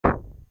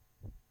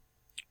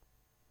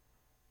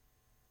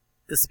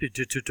यस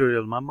video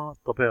ट्युटोरियलमा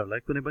म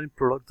तपाईहरुलाई कुनै पनि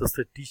प्रोडक्ट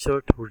जस्तै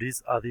टी-शर्ट, हुडीज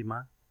आदिमा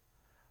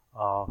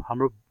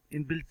हाम्रो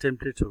इनबिल्ट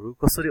टेम्पलेटहरु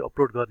कसरी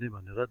अपलोड गर्ने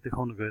भनेर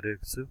देखाउन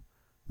गइरहेको छु।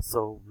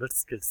 So let's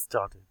get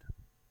started.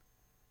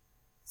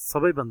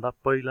 सबैभन्दा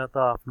पहिला त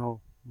आफ्नो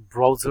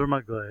ब्राउजरमा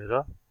गएर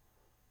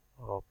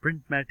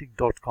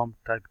printmatic.com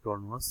टाइप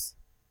गर्नुहोस्।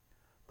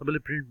 तपाईले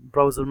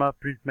ब्राउजरमा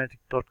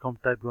printmatic.com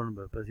टाइप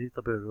गर्नुभएपछि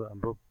तपाईहरु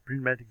हाम्रो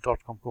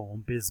printmatic.com को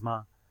होम पेजमा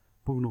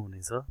पुग्नु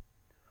हुनेछ।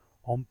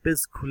 होम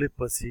पेज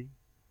खुलेपछि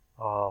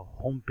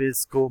होम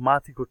पेजको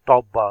माथिको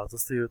टप बार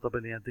जस्तै यो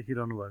तपाईले यहाँ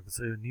देखिरहनु भएको छ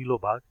यो नीलो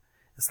भाग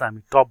यसलाई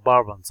हामी टप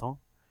बार भन्छौं।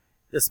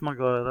 यसमा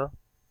गएर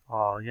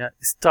यहाँ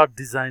स्टार्ट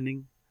डिजाइनिङ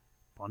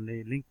भन्ने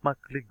लिंकमा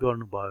क्लिक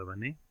गर्नुभयो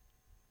भने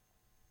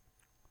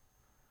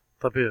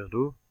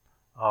तपाईहरु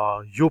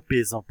यो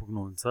पेजमा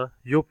पुग्नुहुन्छ।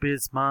 यो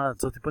पेजमा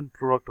जति पनि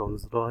प्रोडक्टहरु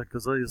रहेको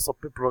छ यो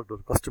सबै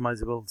प्रोडक्टहरु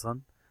कस्टमाइजेबल छन्।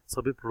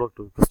 सबै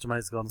प्रोडक्टहरु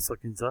कस्टमाइज गर्न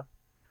सकिन्छ।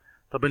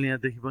 तपाईले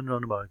यहाँ देखि पनि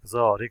रहनु भएको छ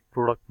हरेक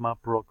प्रोडक्टमा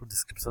प्रोडक्टको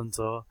डिस्क्रिप्सन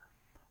छ।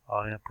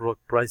 यहाँ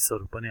प्रोडक्ट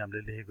प्राइसहरु पनि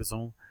हामीले लेखेको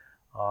छौं।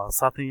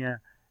 साथै यहाँ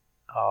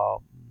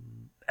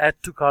एड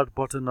टु कार्ट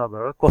बटन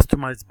नभएर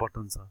कस्टमाइज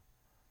बटन छ।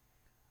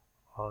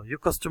 यो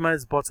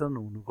कस्टमाइज बटन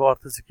हुनुको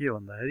अर्थ चाहिँ के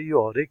भन्दाखेरि यो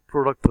हरेक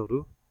प्रोडक्टहरु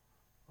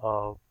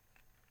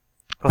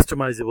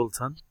कस्टमाइजेबल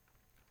छन्।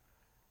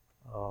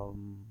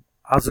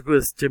 आजको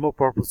यस डेमो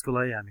पर्पसको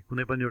लागि हामी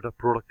कुनै पनि एउटा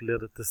प्रोडक्ट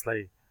लिएर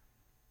त्यसलाई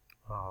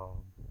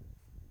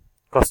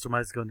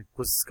कस्टमाइज गर्ने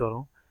कोसिस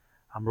गरौँ।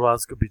 हाम्रो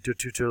आजको भिडियो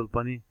ट्युटोरियल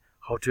पनि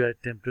how to add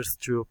templates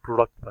to your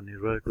product भन्ने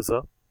रहेको छ।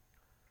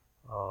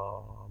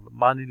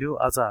 मानिलियो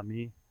आज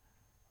हामी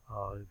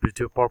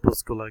भिडियो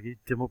पर्पसको लागि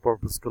डेमो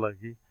पर्पसको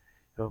लागि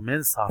यो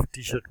मेन्स हाफ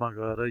टी-शर्टमा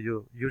गएर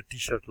यो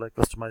टी-शर्टलाई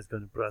कस्टमाइज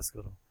गर्ने प्रयास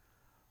गरौँ।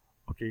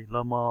 ओके ल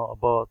म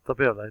अब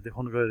तपाईहरुलाई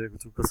देखाउन गइरहेको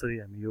छु कसरी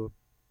हामी यो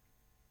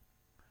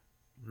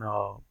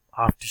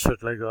हाफ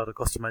टी-शर्टलाई गएर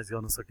कस्टमाइज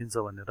गर्न सकिन्छ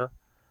भनेर।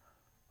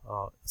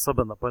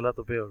 सबभन्दा पहिला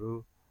तपाईहरु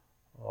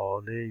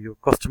ले यो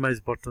कस्टमाइज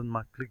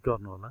बटनमा क्लिक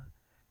गर्नु होला।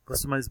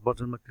 कस्टमाइज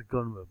बटनमा क्लिक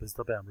गर्नुभएपछि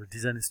तपाई हाम्रो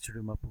डिजाइन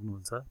स्टुडियोमा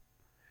पुग्नुहुन्छ।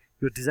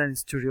 यो डिजाइन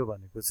स्टुडियो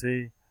भनेको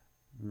चाहिँ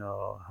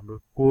हाम्रो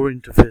कोर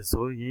इन्टरफेस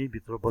हो। यही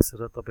भित्र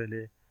बसेर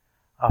तपाईले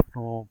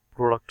आफ्नो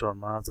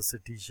प्रोडक्टहरुमा जस्तै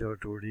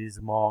टी-शर्ट, हुडीज,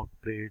 मग,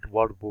 प्लेट,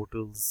 वाटर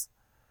बोटल्स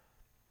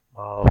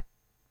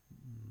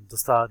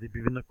जस्ता आदि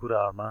विभिन्न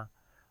कुराहरुमा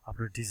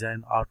आफ्नो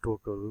डिजाइन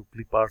आर्टवर्कहरु,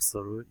 क्लिप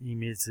आर्ट्सहरु,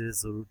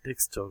 इमेजेसहरु,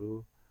 टेक्स्टहरु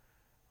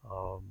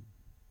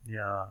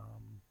यहाँ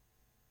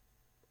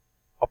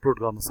अपलोड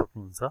गर्न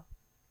सक्नुहुन्छ।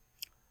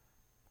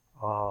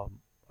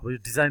 अब यो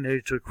डिजाइन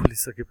एडिटर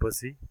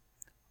खुलिसकेपछि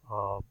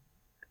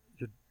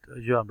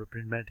यो हाम्रो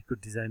प्रिन्टम्याटिकको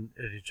डिजाइन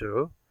एडिटर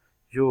हो।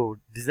 यो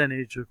डिजाइन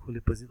एडिटर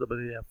खुलेपछि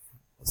तपाईले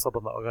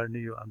सबभन्दा अगाडि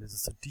नै यो हामीले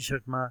जस्तो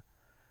टी-शर्टमा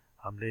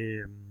हामीले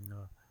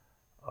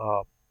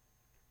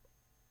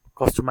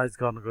कस्टमाइज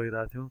गर्न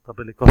गइरहेको थियौं।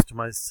 तपाईले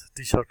कस्टमाइज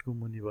टी-शर्टको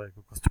मुनि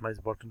भएको कस्टमाइज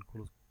बटन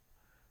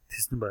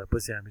थिच्नु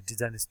भएपछि हामी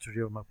डिजाइन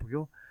स्टुडियोमा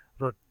पुग्यौं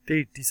र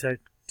त्यही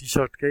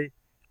टी-शर्टकै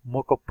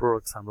मोकअप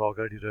प्रोडक्ट्स हाम्रो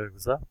अगाडि रहेको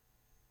छ।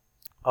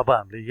 अब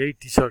हामीले यही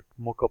टी-शर्ट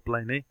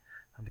मोकअपलाई नै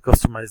हामी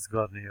कस्टमाइज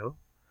गर्ने हो।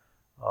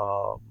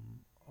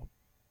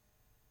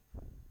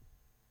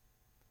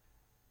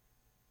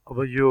 अब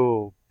यो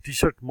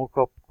टी-शर्ट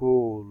मोकअपको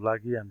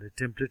लागि हामीले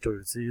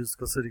टेम्पलेटहरु चाहिँ युज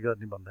कसरी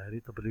गर्ने भन्दाखेरि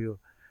तपाईले यो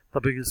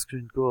तपाईको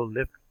स्क्रिनको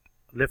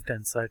लेफ्ट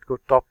ह्यान्ड साइडको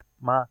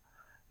टपमा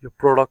यो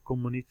प्रोडक्टको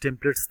मुनि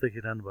टेम्पलेट्स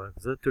देखिरहनु भएको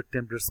छ। त्यो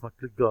टेम्पलेट्समा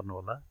क्लिक गर्नु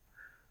होला।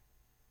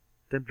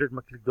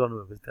 टेम्पलेटमा क्लिक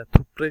गर्नुभएपछि त्यहाँ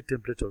थुप्रै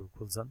टेम्पलेटहरु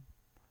खुल्छन्।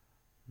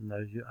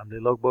 यो हामीले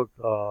लगभग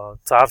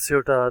 400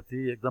 वटा जति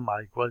एकदम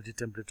हाई क्वालिटी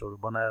टेम्पलेटहरु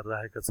बनाएर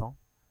राखेका छौं।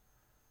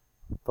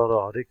 तर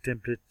हरेक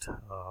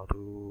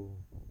टेम्पलेटहरु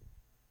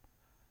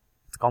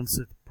कम्स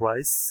विथ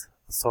प्राइस,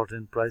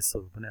 सर्टेन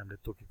प्राइसहरु पनि हामीले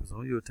तोकेको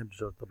छौं। यो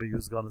टेम्पलेटहरु तपाई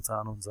युज गर्न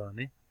चाहनुहुन्छ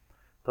भने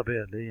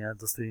तपाईहरुले यहाँ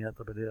जस्तै यहाँ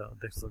तपाईले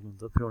देख्न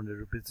सक्नुहुन्छ 300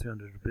 रुपैयाँ,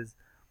 300 रुपैयाँ,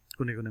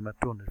 कुनै-कुनैमा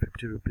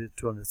 250 रुपैयाँ,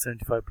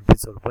 275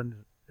 रुपैयाँहरु पनि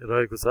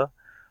रहेको छ।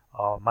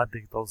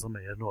 माथिदेखि तलसम्म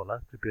हेर्नु होला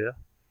कृपया।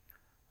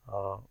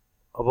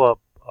 अब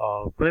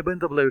कुनै पनि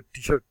तपाईलाई यो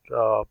टी-शर्ट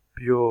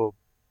यो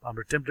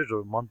हाम्रो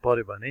टेम्पलेटहरु मन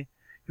पर्यो भने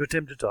यो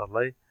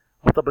टेम्पलेटहरुलाई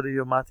अब तपाईले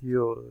यो माथि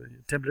यो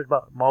टेम्पलेटमा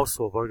माउस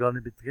होभर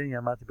गर्नेबित्तिकै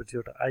यहाँ माथिपट्टि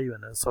एउटा आई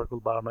भनेर सर्कल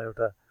बारमा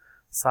एउटा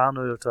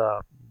सानो एउटा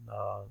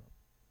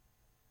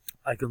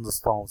आइकन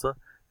जस्तो आउँछ।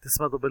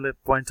 त्यसमा तपाईले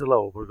पोइन्टरलाई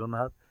होभर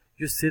गर्नुहोस्।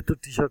 यो सेतो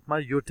टी-शर्टमा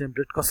यो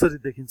टेम्पलेट कसरी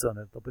देखिन्छ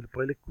भनेर तपाईले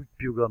पहिले क्विक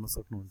भ्यू गर्न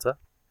सक्नुहुन्छ।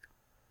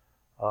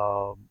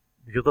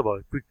 यो त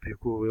भयो क्विक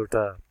भ्यूको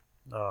एउटा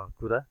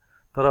कुरा।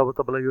 तर अब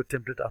तपाईलाई यो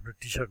टेम्पलेट आफ्नो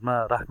टी-शर्टमा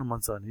राख्न मन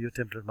छ भने यो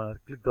टेम्पलेटमा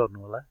क्लिक गर्नु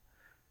होला।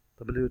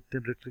 तपाईले यो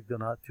टेम्पलेट क्लिक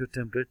गर्नुहोस्। त्यो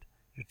टेम्पलेट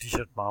यो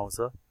टी-शर्टमा आउँछ।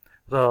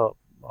 र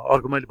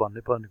अर्को मैले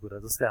भन्नै पर्ने कुरा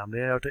जस्तै हामीले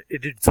यहाँ एउटा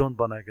एडिट जोन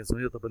बनाएका छौं।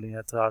 यो तपाईले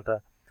यहाँ चारवटा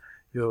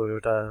यो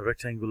एउटा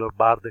रेक्टेंगुलर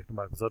बार देख्नु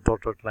भएको छ डट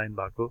डट लाइन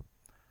भएको।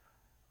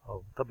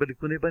 तपाईले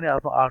कुनै पनि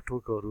आफ्नो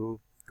आर्टवर्कहरु,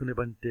 कुनै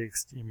पनि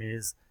टेक्स्ट,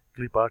 इमेज,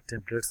 क्लिप आर्ट,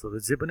 टेम्पलेट्सहरु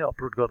जे पनि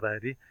अपलोड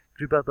गर्दाखेरि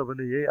कृपया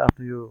तपाईले यही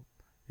आफ्नो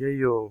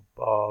यो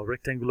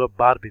रेक्टेंगुलर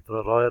बार भित्र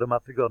रहेर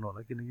मात्रै गर्नु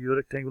होला। किनकि यो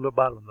रेक्टेंगुलर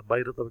बार भन्दा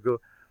बाहिर तपाईको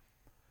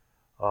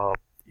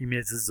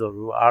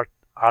इमेजेसहरु,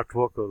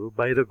 आर्टवर्कहरू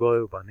बाहिर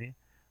गयो भने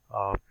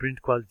प्रिन्ट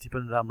क्वालिटी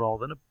पनि राम्रो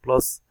आउँदैन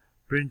प्लस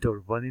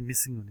प्रिन्टहरू पनि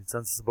मिसिङ हुने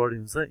चान्सेस बढी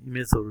हुन्छ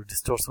इमेजहरू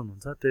डिस्टर्सन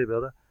हुन्छ त्यही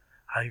भएर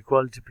हाई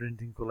क्वालिटी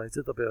प्रिन्टिङको लागि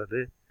चाहिँ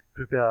तपाईँहरूले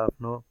कृपया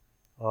आफ्नो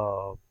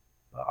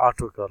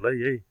आर्टवर्कहरूलाई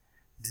यही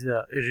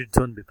एडिट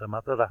जोनभित्र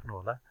मात्र राख्नु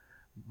होला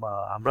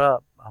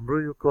हाम्रो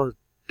यो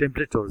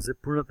टेम्प्लेटहरू चाहिँ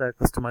पूर्णतया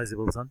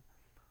कस्टमाइजेबल छन्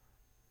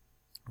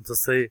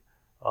जस्तै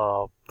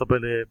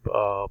तपाईँले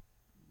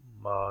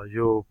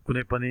यो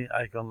कुनै पनि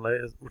आइकनलाई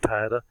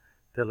उठाएर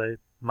त्यसलाई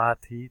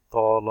माथि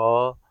तल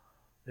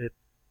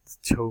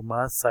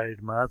छेउमा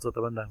साइडमा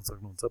जता पनि राख्न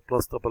सक्नुहुन्छ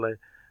प्लस तपाईँलाई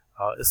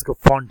यसको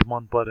फन्ट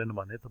मन परेन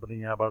भने तपाईँले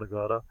यहाँबाट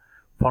गएर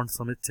फन्ट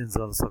समेत चेन्ज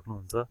गर्न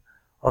सक्नुहुन्छ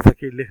अथवा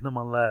केही लेख्न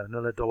मन लाग्यो भने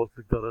यसलाई डबल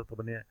क्लिक गरेर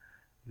तपाईँले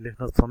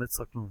लेख्न समेत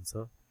सक्नुहुन्छ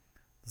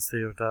जस्तै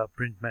एउटा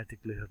प्रिन्टम्याटिक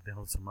लेखेर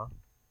देखाउँछु म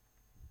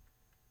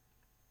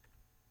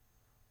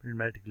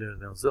प्रिन्टम्याटिक लेखेर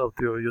देखाउँछु अब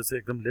त्यो यो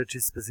चाहिँ एकदम लेटर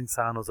स्पेसिङ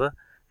सानो छ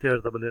त्यही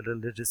भएर तपाईँले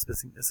लेटर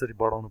स्पेसिङ यसरी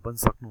बढाउनु पनि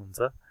सक्नुहुन्छ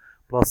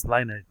प्लस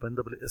लाइन हाइट पनि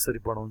तपाईँले यसरी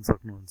बढाउन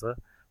सक्नुहुन्छ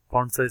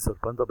फन्ट साइजहरू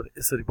पनि तपाईँले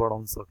यसरी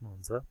बढाउन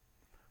सक्नुहुन्छ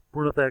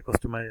पूर्णतया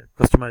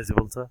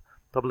कस्टमाइजेबल छ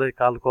तपाईँलाई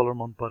कालो कलर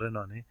मन परेन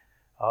भने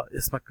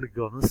यसमा क्लिक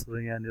गर्नुहोस् र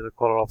यहाँनिर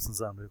कलर अप्सन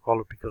छ हाम्रो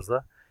कलर पिकर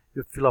छ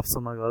यो फिल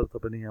अप्सनमा गएर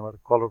तपाईँले यहाँबाट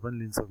कलर पनि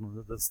लिन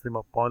सक्नुहुन्छ जस्तै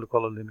म पहेँलो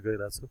कलर लिन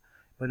गइरहेको छु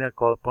मैले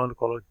यहाँ पहेँलो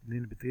कलर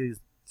लिने बित्तिकै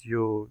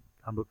यो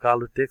हाम्रो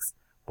कालो टेक्स्ट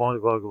पहेँलो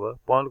कलरको भयो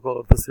पहेँलो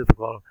कलर त सेतो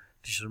कलर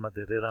टी सर्टमा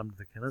धेरै राम्रो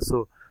देखेन so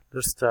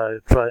let's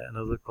try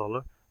another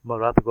colour म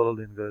रातो कलर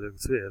लिन गइरहेको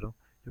छु हेरौँ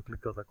यो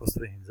क्लिक गर्दा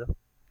कस्तो देखिन्छ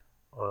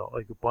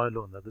अहिलेको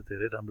पहेँलो भन्दा त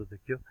धेरै राम्रो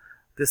देखियो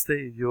त्यस्तै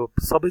यो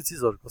सबै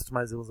चिजहरू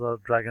कस्टमाइजेबल छ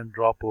ड्र्याग एन्ड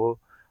ड्रप हो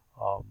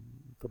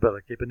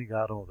तपाईँहरूलाई केही पनि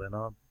गाह्रो हुँदैन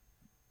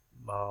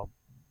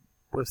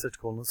वेबसाइट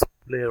खोल्नुहोस्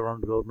प्ले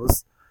अराउन्ड गर्नुहोस्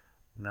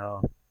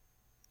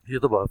यो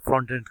त भयो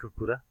फ्रन्ट एन्डको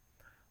कुरा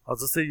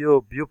जस्तै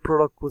यो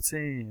प्रडक्टको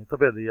चाहिँ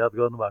तपाईँहरूले याद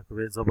गर्नुभएको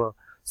भए जब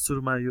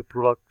सुरुमा यो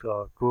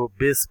प्रडक्टको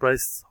बेस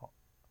प्राइस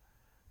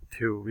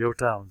थियो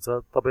एउटा हुन्छ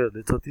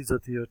तपाईँहरूले जति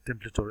जति यो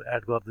टेम्प्लेटहरू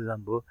एड गर्दै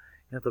जानुभयो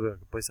यहाँ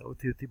तपाईँहरूको पैसा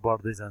उति उति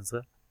बढ्दै जान्छ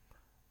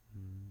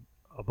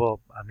अब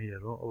हामी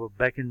हेरौँ अब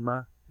ब्याक एन्डमा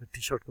यो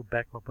टी सर्टको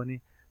ब्याकमा पनि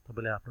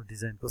तपाईँले आफ्नो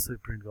डिजाइन कसरी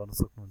प्रिन्ट गर्न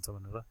सक्नुहुन्छ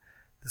भनेर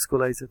त्यसको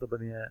लागि चाहिँ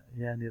तपाईँले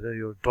यहाँनिर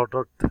यो डट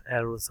डट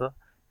एरो छ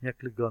यहाँ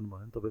क्लिक गर्नुभयो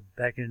भने तपाईँ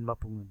ब्याक एन्डमा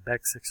पुग्नु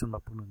ब्याक सेक्सनमा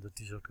पुग्नुहुन्छ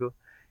टी सर्टको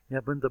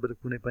यहाँ पनि तपाईँले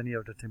कुनै पनि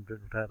एउटा टेम्प्लेट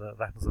उठाएर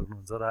राख्न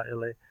सक्नुहुन्छ र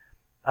यसलाई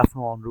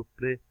आफ्नो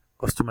अनुरूपले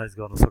कस्टमाइज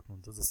गर्न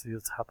सक्नुहुन्छ जस्तै यो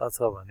छाता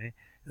छ भने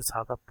यो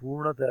छाता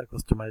पूर्णतया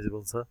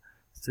कस्टमाइजेबल छ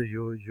जस्तै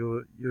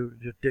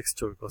यो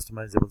टेक्स्टहरू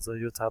कस्टमाइजेबल छ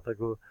यो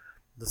छाताको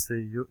जस्तै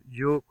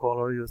यो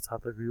कलर यो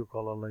छाताको यो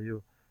कलरलाई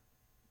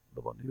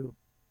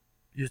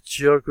यो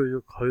चेयरको यो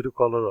खैरो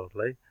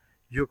कलरहरूलाई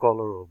यो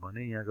कलर हो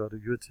भने यहाँ गएर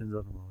यो चेन्ज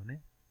गर्नुभयो भने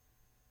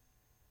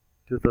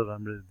त्यो त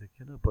राम्ररी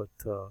देखिएन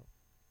बट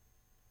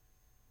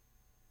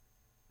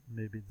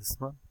मेबी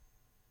दिसमा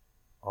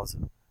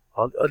हजुर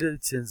अलिअलि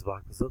चेन्ज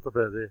भएको छ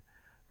तपाईँहरूले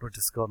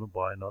नोटिस गर्नु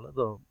भएन होला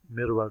तर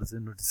मेरोबाट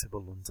चाहिँ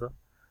नोटिसेबल हुन्छ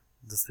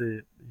जस्तै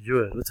यो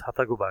हेर्नु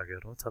छाताको भाग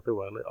हेरौँ छाताको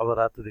भागलाई अब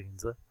रातो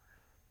देखिन्छ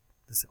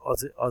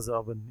त्यसै अझ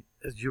अब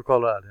यो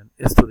कलर हाल्यो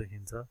भने यस्तो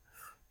देखिन्छ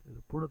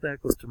पूर्णतया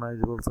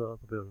कस्टमाइजेबल छ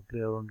तपाईँहरू प्ले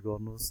अराउन्ड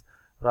गर्नुहोस्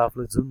र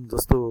आफूले जुन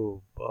जस्तो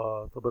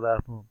तपाईँलाई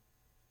आफ्नो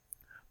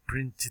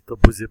प्रिन्ट चित्त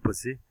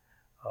बुझेपछि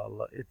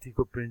ल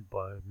यतिको प्रिन्ट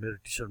भयो मेरो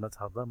टी सर्टमा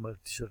छाप्दा मेरो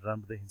टी सर्ट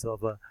राम्रो देखिन्छ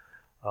अथवा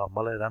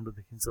मलाई राम्रो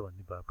देखिन्छ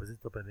भन्ने भएपछि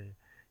तपाईँले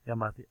यहाँ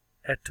माथि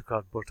एड टु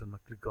कार्ट बटनमा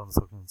क्लिक गर्न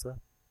सक्नुहुन्छ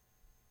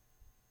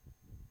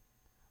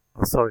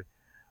सरी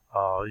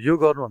यो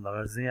गर्नुभन्दा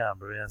अगाडि चाहिँ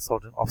हाम्रो यहाँ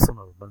सर्टेन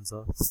अप्सनहरू पनि छ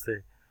जस्तै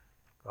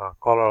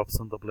कलर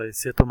अप्सन तपाईँलाई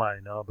सेतोमा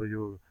होइन अब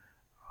यो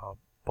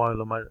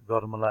पहेँलोमा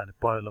गर्न लाग्यो भने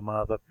पहेँलोमा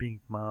अथवा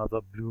पिङ्कमा अथवा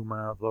ब्लूमा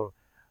अथवा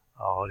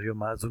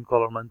हरियोमा जुन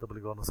कलरमा पनि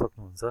तपाईँले गर्न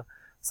सक्नुहुन्छ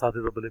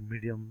साथै तपाईँले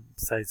मिडियम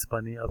साइज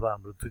पनि अथवा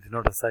हाम्रो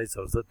 2-3वटा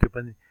साइजहरू छ त्यो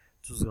पनि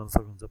चुज गर्न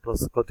सक्नुहुन्छ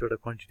प्लस कतिवटा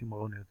क्वान्टिटी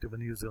मगाउने हो त्यो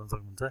पनि युज गर्न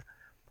सक्नुहुन्छ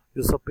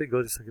यो सबै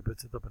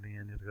गरिसकेपछि तपाईँले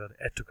यहाँनिर गएर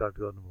एड टु कार्ट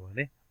गर्नुभयो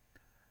भने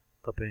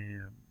तपाईँ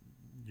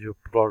यो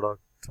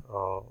प्रडक्ट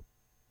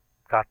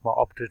कार्टमा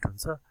अपडेट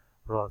हुन्छ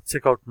र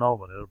चेकआउट नाउ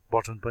भनेर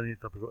बटन पनि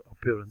तपाईँको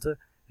अपियर हुन्छ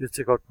यो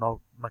चेकआउट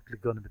नाउमा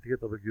क्लिक गर्ने बित्तिकै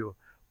तपाईँको यो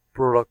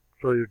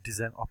प्रोडक्ट र यो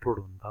डिजाइन अपलोड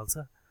हुन थाल्छ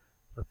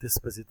र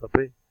त्यसपछि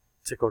तपाईँ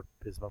चेकआउट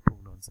पेजमा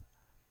पुग्नुहुन्छ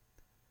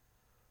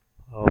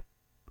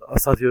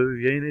साथीहरू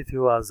यही नै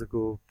थियो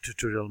आजको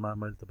ट्युटोरियलमा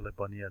मैले तपाईँलाई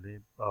भनिहालेँ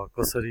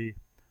कसरी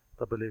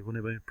तपाईँले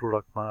कुनै पनि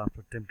प्रोडक्टमा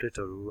आफ्नो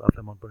टेम्प्लेटहरू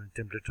आफूलाई मनपर्ने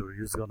टेम्प्लेटहरू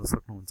युज गर्न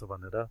सक्नुहुन्छ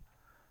भनेर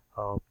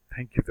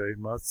thank you very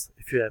much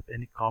if you have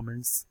any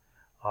comments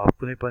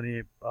कुनै पनि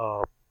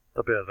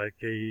तपाईँहरूलाई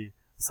केही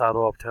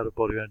साह्रो अप्ठ्यारो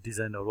पर्यो या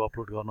डिजाइनहरू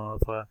अपलोड गर्न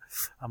अथवा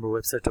हाम्रो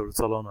वेबसाइटहरू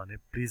चलाउनु भने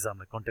प्लिज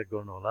हामीलाई कन्ट्याक्ट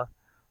गर्नुहोला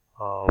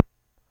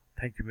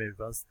thank you very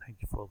much thank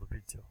you for the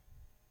video